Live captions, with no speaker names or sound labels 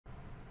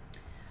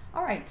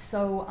All right,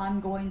 so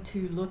I'm going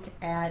to look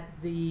at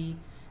the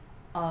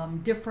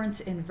difference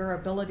in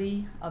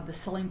variability of the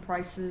selling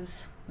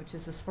prices, which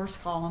is this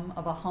first column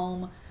of a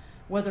home,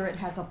 whether it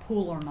has a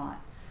pool or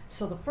not.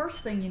 So the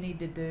first thing you need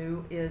to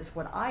do is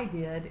what I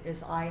did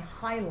is I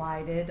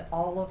highlighted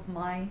all of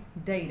my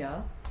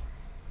data,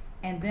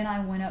 and then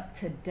I went up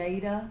to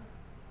data,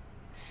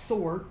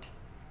 sort,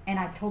 and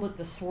I told it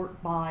to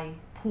sort by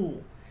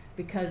pool.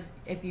 Because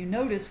if you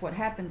notice what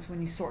happens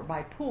when you sort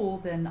by pool,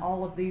 then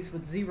all of these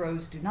with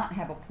zeros do not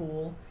have a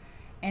pool,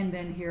 and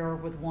then here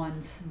with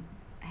ones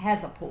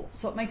has a pool.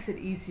 So it makes it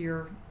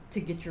easier to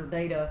get your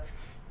data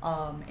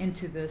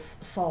into this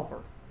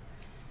solver.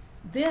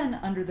 Then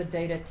under the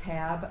data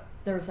tab,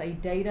 there's a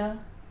data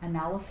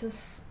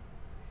analysis.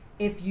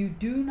 If you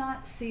do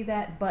not see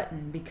that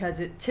button, because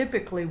it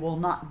typically will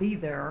not be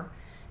there,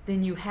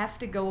 then you have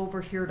to go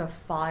over here to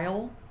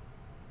File,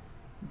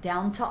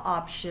 down to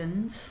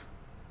Options,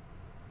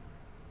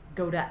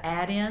 go to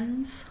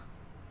Add-ins,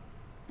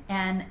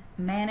 and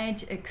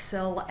Manage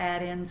Excel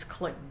Add-ins,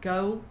 click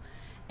Go,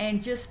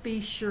 and just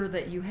be sure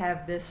that you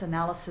have this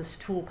Analysis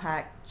Tool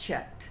Pack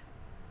checked.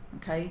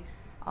 Okay,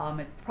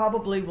 it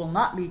probably will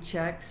not be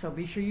checked, so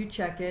be sure you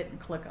check it and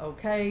click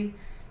OK,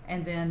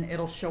 and then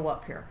it'll show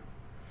up here.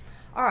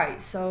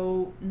 Alright,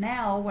 so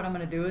now what I'm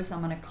going to do is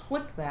I'm going to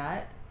click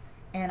that,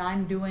 and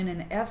I'm doing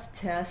an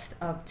F-test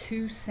of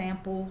 2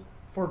 sample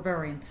for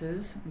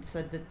variances. It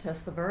said to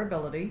test the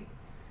variability.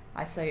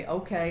 I say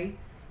OK.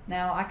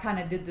 Now I kind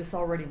of did this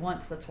already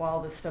once, that's why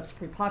all this stuff's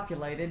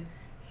pre-populated,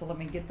 so let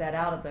me get that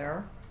out of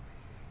there.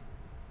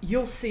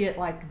 You'll see it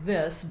like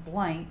this,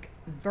 blank,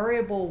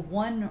 variable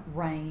 1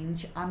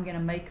 range. I'm going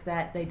to make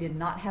that they did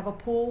not have a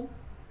pool.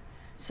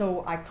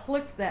 So I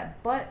clicked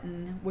that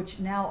button, which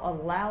now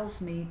allows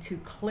me to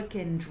click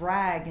and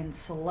drag and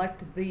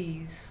select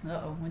these.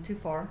 Uh-oh, went too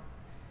far.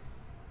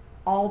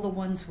 All the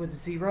ones with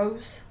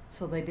zeros,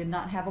 so they did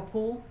not have a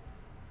pool.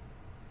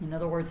 In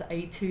other words,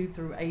 A2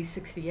 through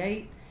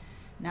A68.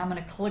 Now I'm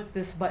going to click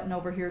this button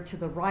over here to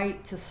the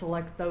right to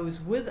select those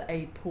with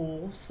a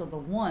pool, so the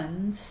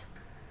ones.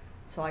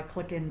 So I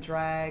click and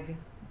drag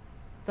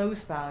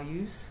those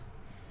values.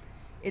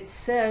 It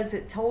says,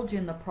 it told you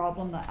in the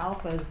problem, the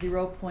alpha is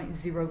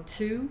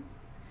 0.02.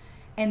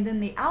 And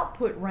then the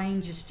output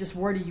range is just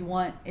where do you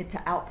want it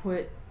to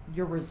output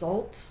your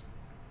results.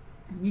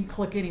 You can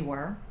click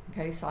anywhere.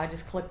 Okay, so I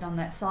just clicked on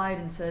that side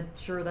and said,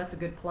 sure, that's a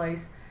good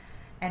place.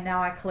 And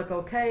now I click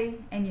OK,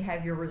 and you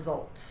have your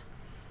results.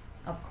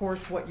 Of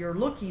course, what you're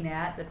looking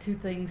at, the 2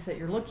 things that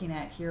you're looking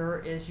at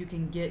here is you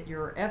can get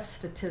your F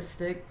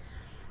statistic,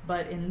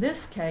 but in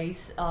this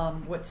case,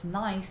 what's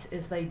nice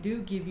is they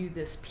do give you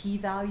this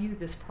p-value,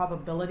 this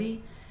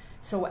probability.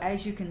 So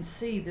as you can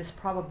see, this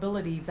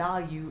probability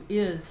value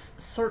is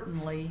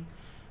certainly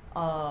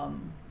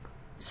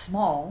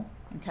small.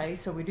 Okay,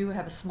 so we do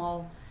have a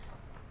small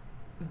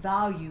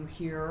value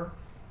here,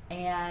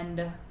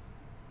 and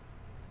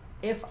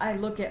if I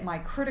look at my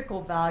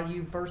critical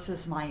value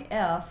versus my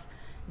F,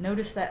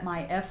 notice that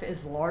my F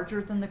is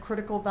larger than the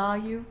critical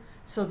value,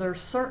 so there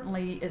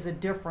certainly is a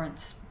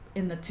difference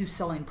in the 2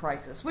 selling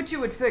prices, which you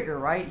would figure,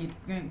 right?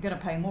 You're going to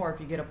pay more if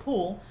you get a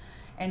pool.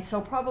 And so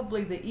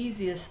probably the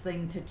easiest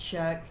thing to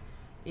check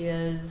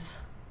is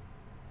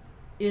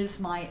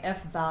my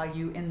F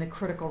value in the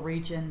critical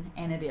region,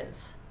 and it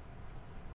is.